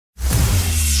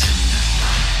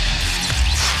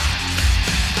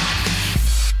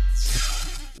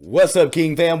What's up,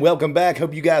 King fam? Welcome back.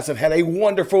 Hope you guys have had a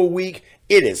wonderful week.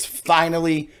 It is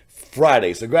finally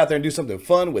Friday, so go out there and do something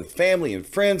fun with family and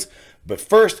friends. But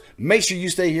first, make sure you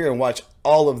stay here and watch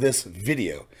all of this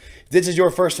video. If this is your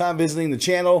first time visiting the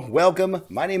channel, welcome.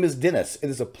 My name is Dennis. It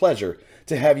is a pleasure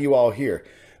to have you all here.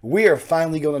 We are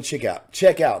finally going to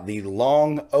check out the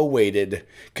long-awaited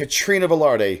KATRINA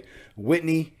VELARDE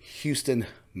Whitney Houston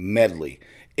Medley.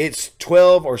 It's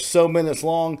 12 or so minutes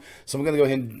long, so I'm going to go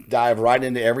ahead and dive right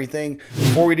into everything.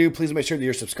 Before we do, please make sure that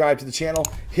you're subscribed to the channel,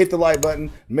 hit the like button,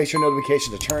 make sure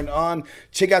notifications are turned on.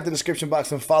 Check out the description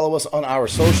box and follow us on our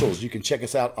socials. You can check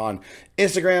us out on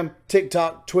Instagram,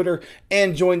 TikTok, Twitter,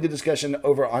 and join the discussion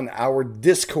over on our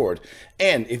Discord.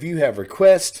 And if you have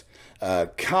requests,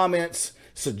 comments,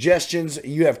 suggestions,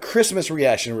 you have Christmas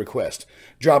reaction requests,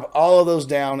 drop all of those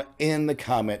down in the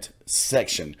comment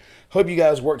section. Hope you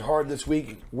guys worked hard this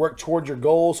week, worked toward your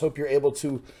goals. Hope you're able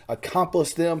to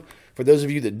accomplish them. For those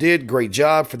of you that did, great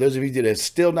job. For those of you that have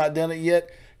still not done it yet,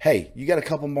 hey, you got a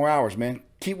couple more hours, man.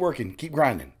 Keep working, keep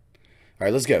grinding. All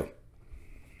right, let's go.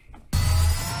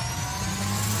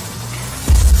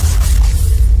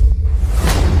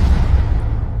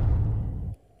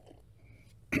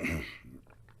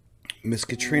 Miss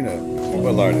KATRINA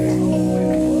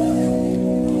VELARDE.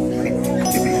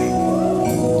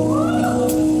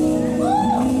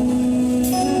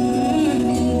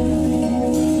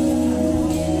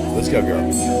 Let's go,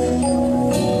 girl.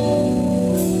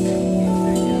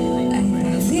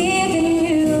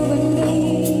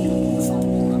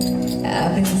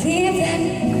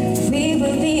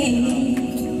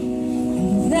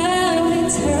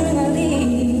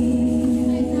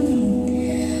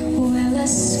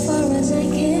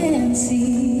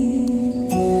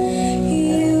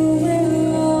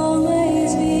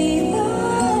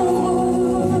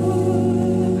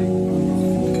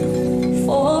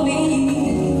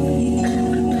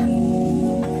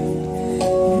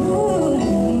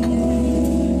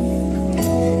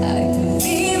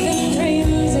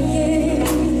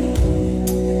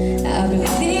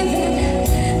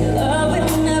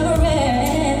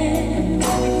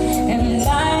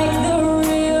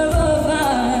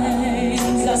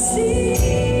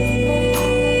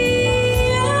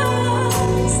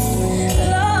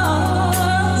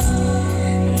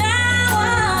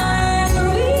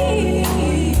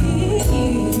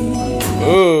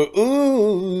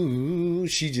 Ooh,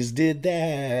 she just did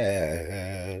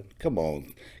that. Come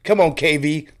on,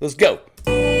 KV, let's go.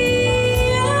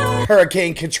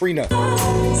 Hurricane Katrina.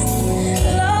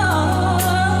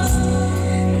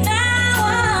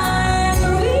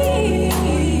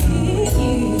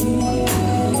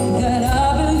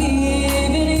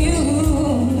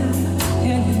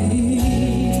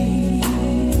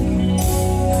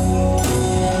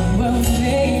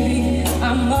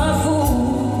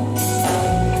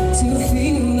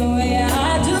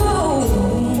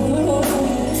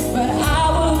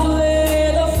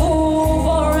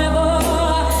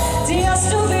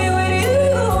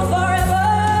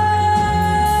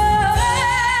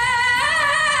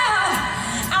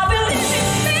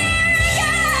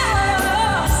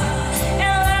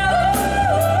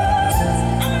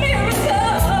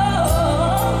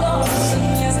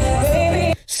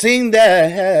 Sing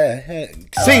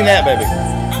that, baby.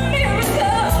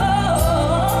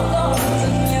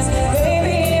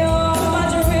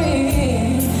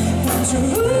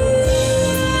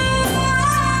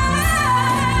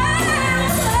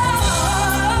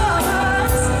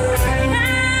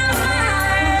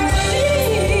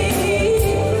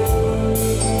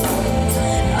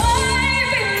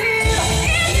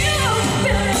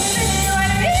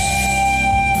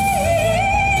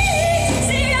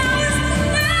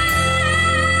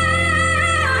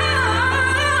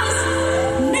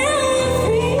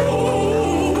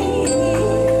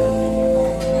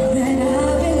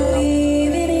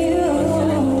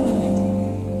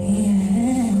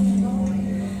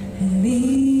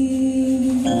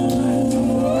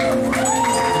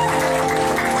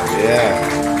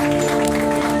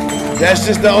 That's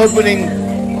just the opening.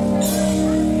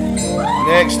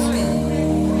 Next,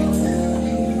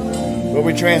 what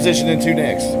we transition into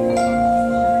next.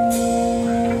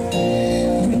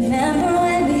 Remember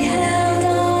when we held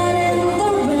on in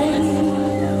the rain,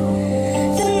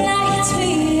 the nights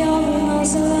we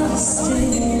almost lost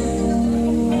it.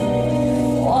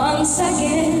 Once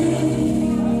again,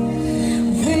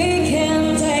 we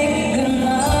can take the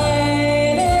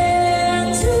night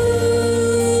into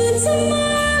tomorrow.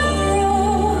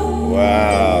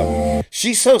 Wow,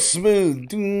 she's so smooth.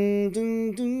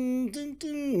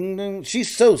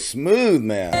 She's so smooth,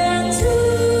 man.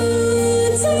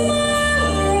 Tomorrow,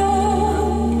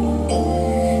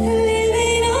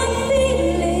 living on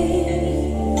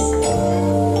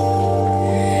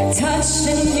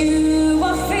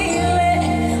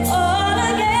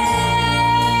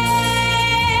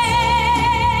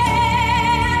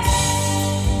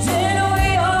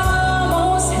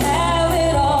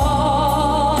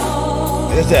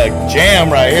a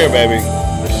jam right here, baby.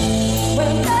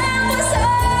 When that was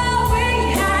all we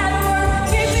had worth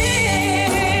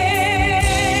keeping.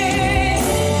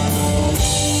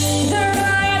 The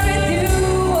ride with you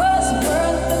was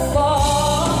worth the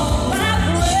fall, my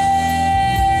friend.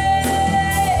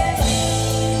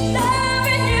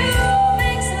 Loving you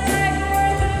makes life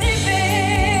worth living.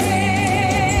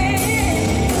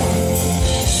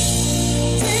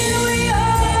 Till we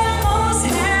almost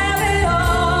have it all.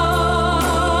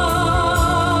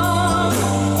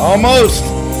 Almost. The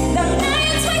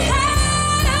nights we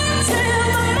had until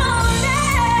the morning.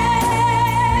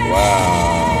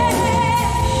 Wow.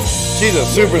 She's a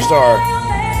superstar. We'll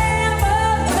never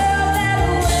feel that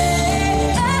way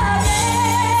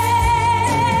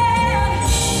again.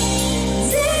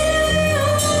 Till we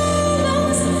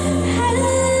almost had it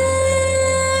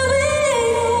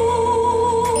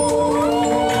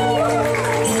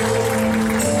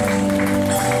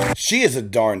all. She is a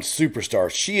darn superstar.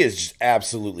 She is just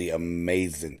absolutely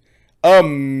amazing.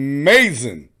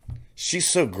 Amazing. She's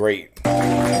so great.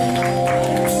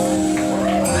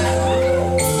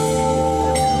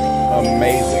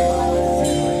 Amazing.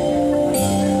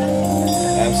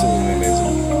 Absolutely amazing.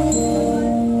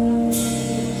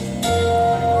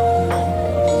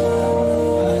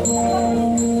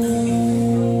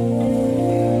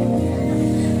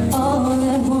 All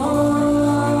at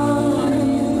once,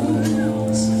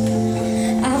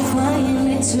 I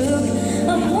finally took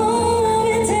a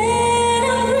moment and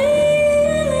I'm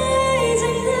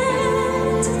realizing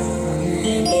that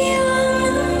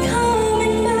you're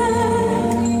coming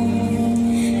back,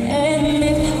 and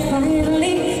it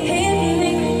finally hit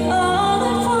me all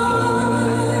at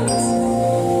once,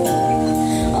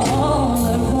 all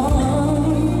at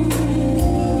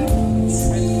once.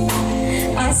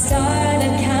 I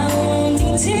started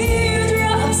counting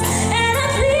teardrops, and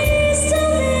at least a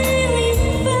million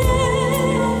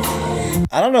fell.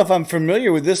 I don't know if I'm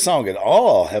familiar with this song at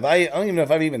all. I don't even know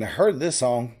if I've even heard this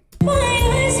song. My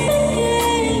eyes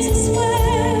began to swell,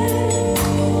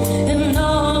 and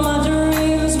all my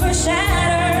dreams were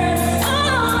shattered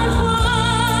all at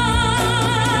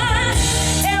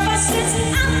once. Ever since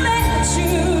I met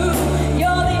you,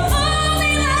 you're the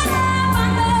only love I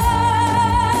know,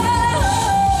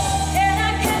 and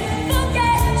I can't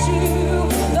forget you,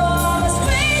 though I was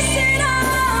wasting all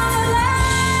at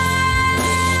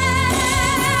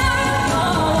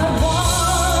once.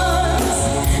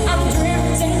 I'm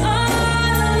drifting on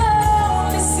a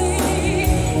lonely sea,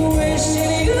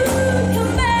 wishing you'd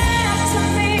come back to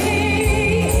me,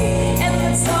 and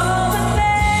that's all that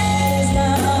matters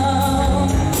now.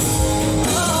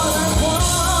 All at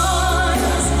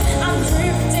once, I'm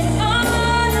drifting on a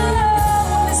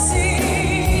lonely sea,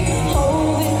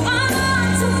 holding on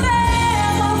to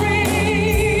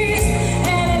memories,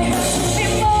 and it hurts me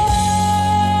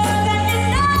more than you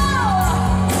know,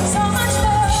 so much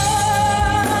more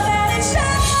that it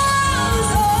shows.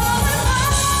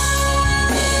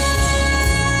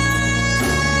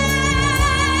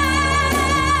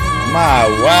 My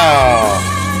wow.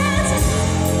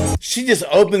 She just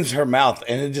opens her mouth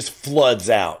and it just floods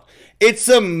out. It's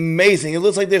amazing. It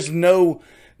looks like there's no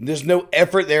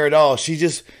effort there at all. She's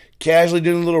just casually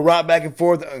doing a little rock back and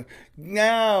forth.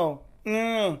 No.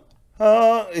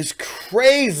 It's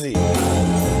crazy. And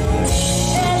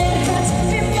it hurts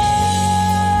me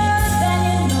more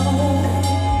than you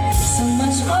know, so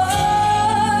much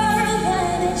more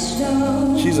than it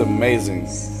shows. She's amazing.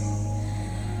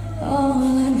 All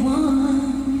at once.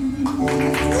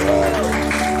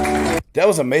 That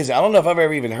was amazing. I don't know if I've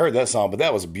ever even heard that song, but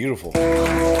that was beautiful. The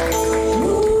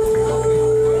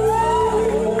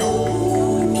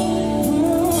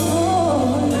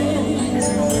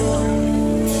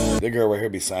girl right here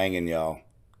be singing, y'all.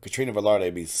 KATRINA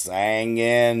Velarde be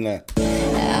singing.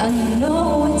 I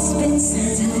know it's been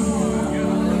some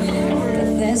time,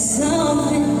 but there's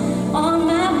something on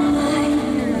my mind.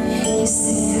 You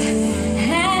see, I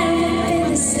haven't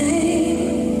been the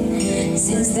same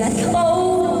since that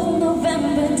cold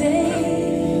November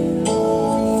day.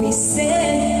 We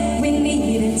said we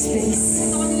needed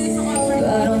space, but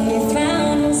only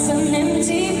found was an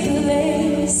empty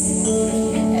place.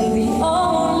 And the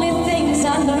only things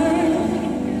I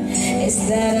learned is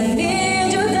that I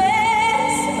need you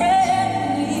desperately.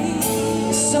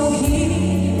 So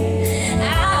here I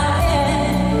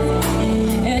am,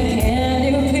 and can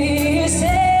you please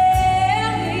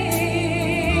tell me?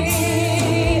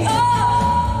 Oh,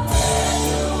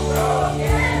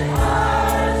 broken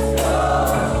hearts,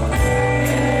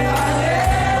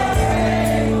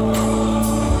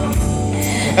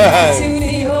 to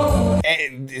the old.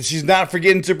 And she's not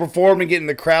forgetting to perform and getting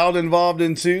the crowd involved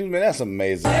in too. Man, that's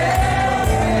amazing. Back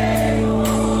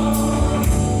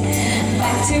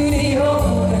to the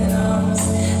open arms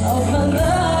of a love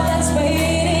that's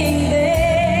waiting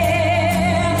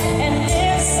there. And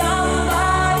if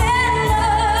somebody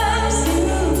loves you,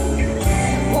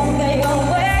 won't they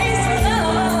always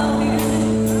love you?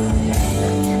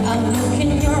 I look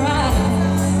in your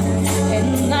eyes,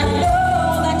 and I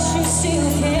know that you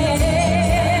still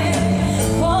care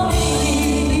for me.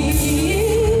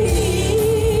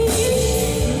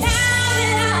 Now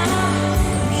that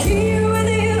I'm here with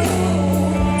you,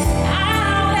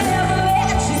 I'll never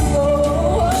let you go.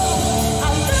 I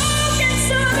look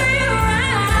into your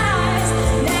eyes,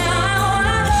 now I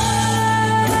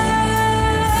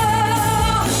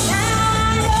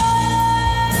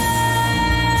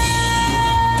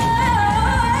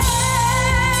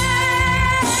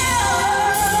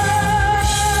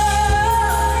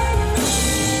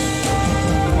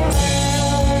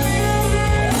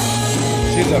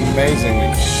She's amazing.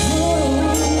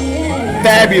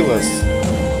 Fabulous.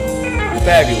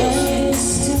 Fabulous.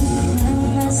 used to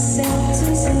allow myself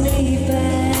to sleep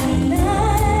at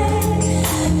night,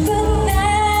 but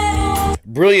now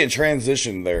Brilliant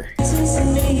transition there. to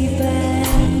sleep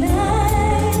at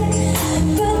night,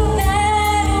 but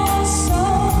that old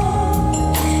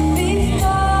song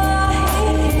before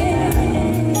he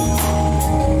came,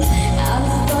 I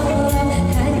thought I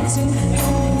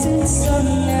had to turn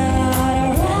out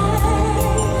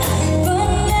alright, but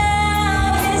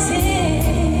now he's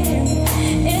here.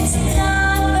 It's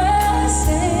not the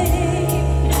same.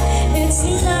 It's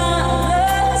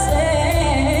not the same.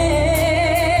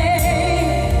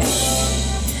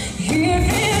 He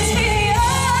gives me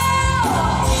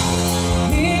all.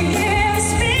 He gives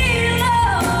me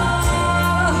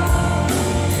love.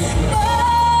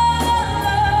 More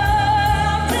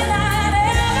love than I'd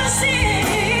ever seen.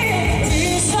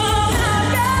 He's all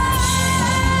I've got.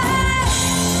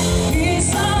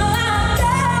 He's all I've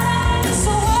got in this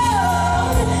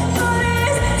world. But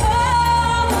he's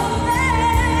all the man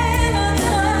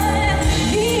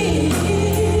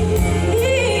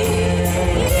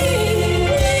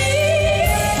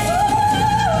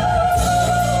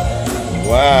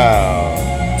Wow.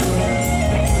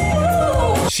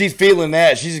 She's feeling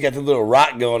that. She's got the little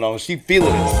rock going on. She's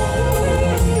feeling it.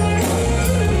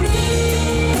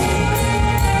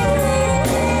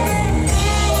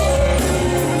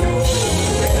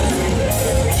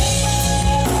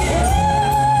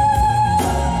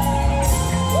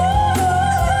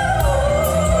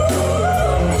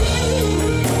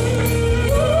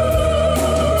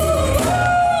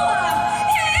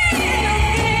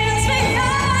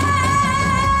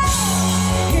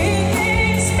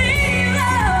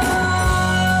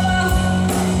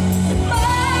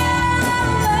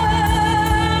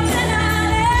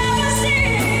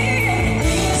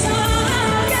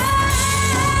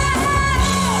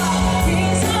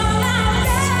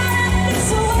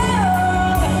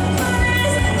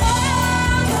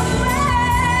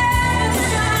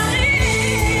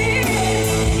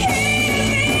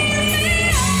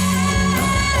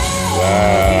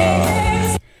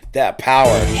 Wow. That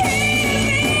power.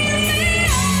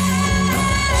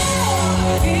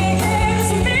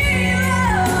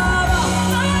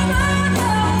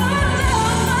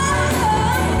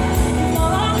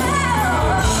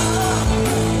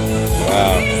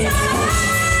 Wow.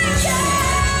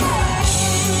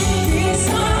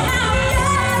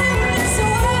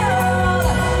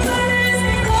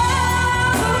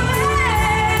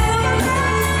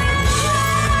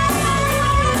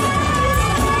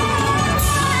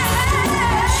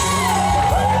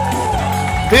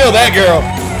 Feel that girl.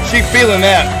 She feeling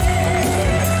that.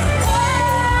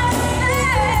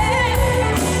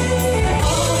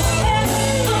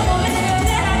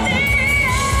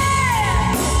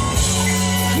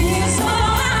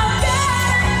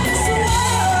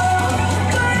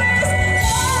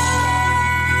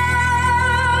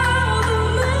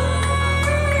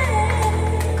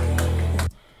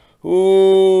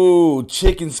 Ooh,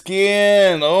 chicken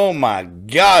skin. Oh my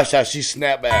gosh, how she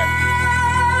snapped back.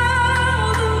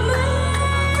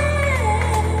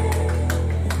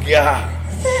 Yeah.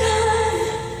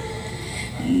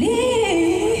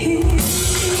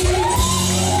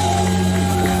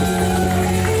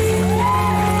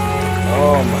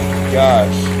 Oh my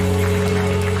gosh.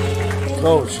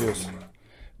 Coaches.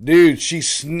 Dude, she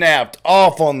snapped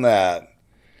off on that.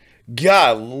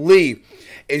 Golly.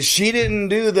 And she didn't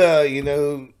do the, you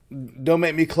know, don't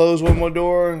make me close one more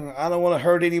door. I don't want to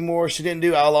hurt anymore. She didn't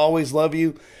do I'll always love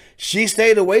you. She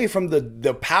stayed away from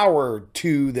the power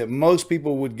two that most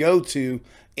people would go to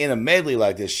in a medley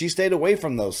like this. She stayed away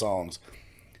from those songs.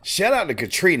 Shout out to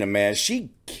Katrina, man.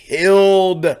 She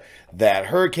killed that.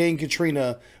 Hurricane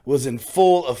Katrina was in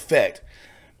full effect.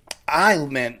 All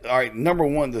right, number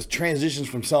one, the transitions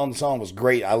from song to song was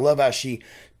great. I love how she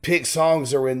picked songs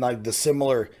that were in like the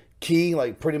similar key,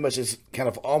 like pretty much it's kind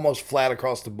of almost flat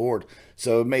across the board.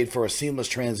 So it made for a seamless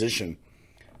transition.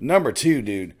 Number two,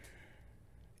 dude,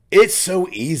 it's so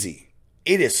easy.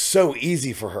 It is so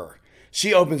easy for her.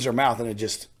 She opens her mouth and it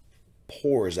just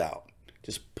pours out.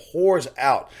 Just pours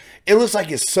out. It looks like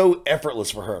it's so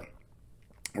effortless for her.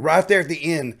 Right there at the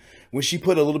end, when she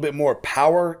put a little bit more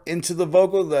power into the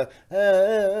vocal,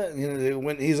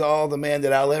 when he's all the man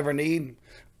that I'll ever need.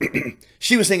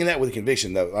 She was singing that with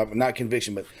conviction, though. Not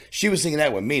conviction, but she was singing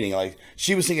that with meaning. Like,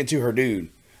 she was singing to her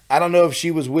dude. I don't know if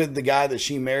she was with the guy that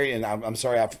she married, and I'm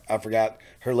sorry, I forgot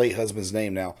her late husband's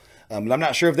name now. But I'm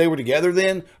not sure if they were together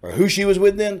then or who she was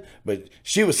with then, but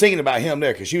she was singing about him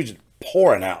there because she was just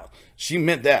pouring out. She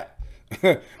meant that.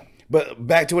 But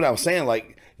back to what I was saying,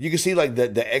 like, you can see like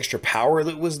the extra power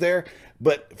that was there.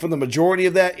 But for the majority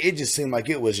of that, it just seemed like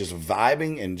it was just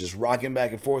vibing and just rocking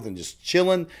back and forth and just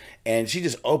chilling. And she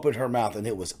just opened her mouth and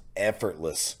it was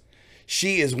effortless.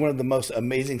 She is one of the most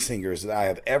amazing singers that I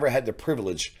have ever had the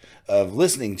privilege of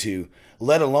listening to,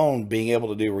 let alone being able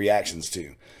to do reactions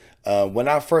to. When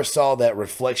I first saw that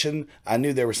reflection, I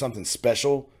knew there was something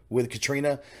special with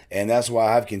Katrina, and that's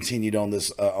why I've continued on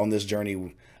this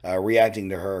journey, reacting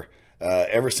to her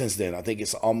ever since then. I think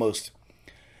it's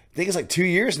like 2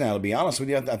 years now, to be honest with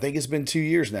you. I think it's been 2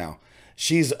 years now.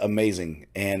 She's amazing,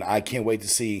 and I can't wait to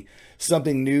see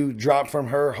something new drop from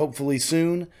her, hopefully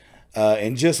soon.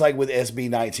 And just like with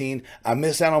SB19, I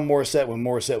missed out on Morissette when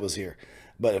Morissette was here.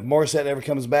 But if Morissette ever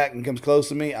comes back and comes close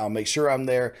to me, I'll make sure I'm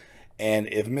there. And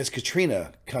if Miss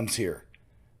Katrina comes here,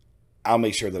 I'll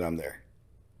make sure that I'm there.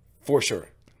 For sure.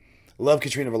 Love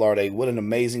Katrina Velarde. What an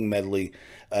amazing medley.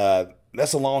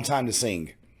 That's a long time to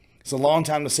sing. It's a long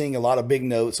time to sing a lot of big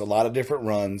notes, a lot of different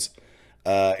runs.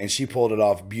 And she pulled it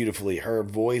off beautifully. Her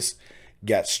voice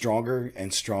got stronger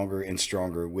and stronger and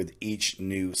stronger with each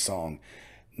new song.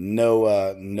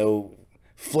 No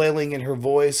flailing in her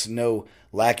voice, no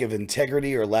lack of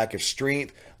integrity or lack of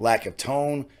strength, lack of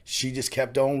tone. She just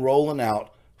kept on rolling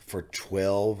out for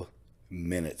 12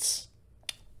 minutes.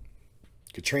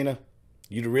 Katrina,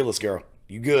 you the realest, girl.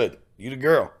 You good. You the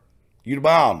girl. You the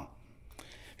bomb.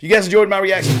 If you guys enjoyed my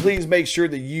reaction, please make sure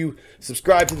that you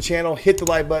subscribe to the channel, hit the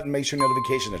like button, make sure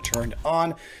notifications are turned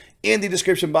on. In the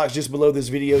description box just below this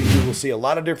video, you will see a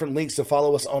lot of different links to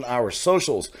follow us on our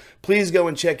socials. Please go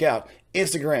and check out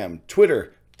Instagram,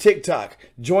 Twitter, TikTok.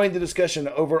 Join the discussion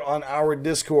over on our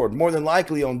Discord. More than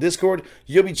likely on Discord,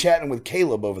 you'll be chatting with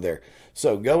Caleb over there.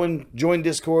 So go and join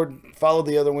Discord, follow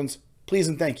the other ones, please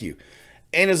and thank you.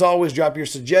 And as always, drop your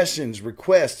suggestions,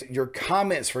 requests, your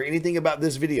comments for anything about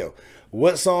this video.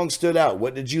 What song stood out?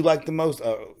 What did you like the most?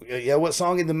 What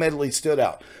song in the medley stood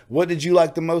out? What did you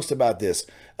like the most about this?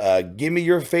 Give me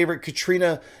your favorite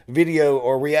Katrina video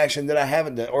or reaction that I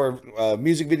haven't done, or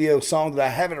music video song that I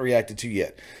haven't reacted to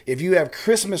yet. If you have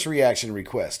Christmas reaction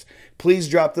requests, please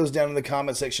drop those down in the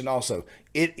comment section also.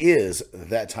 It is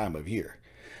that time of year.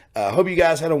 Hope you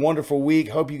guys had a wonderful week.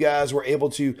 Hope you guys were able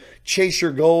to chase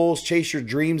your goals, chase your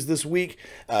dreams this week.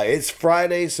 It's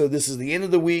Friday, so this is the end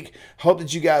of the week. Hope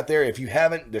that you got there. If you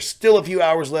haven't, there's still a few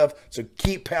hours left, so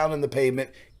keep pounding the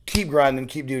pavement, keep grinding,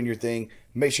 keep doing your thing.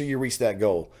 Make sure you reach that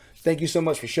goal. Thank you so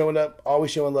much for showing up,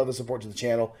 always showing love and support to the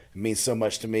channel. It means so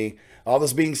much to me. All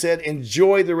this being said,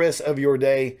 enjoy the rest of your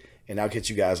day, and I'll catch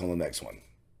you guys on the next one.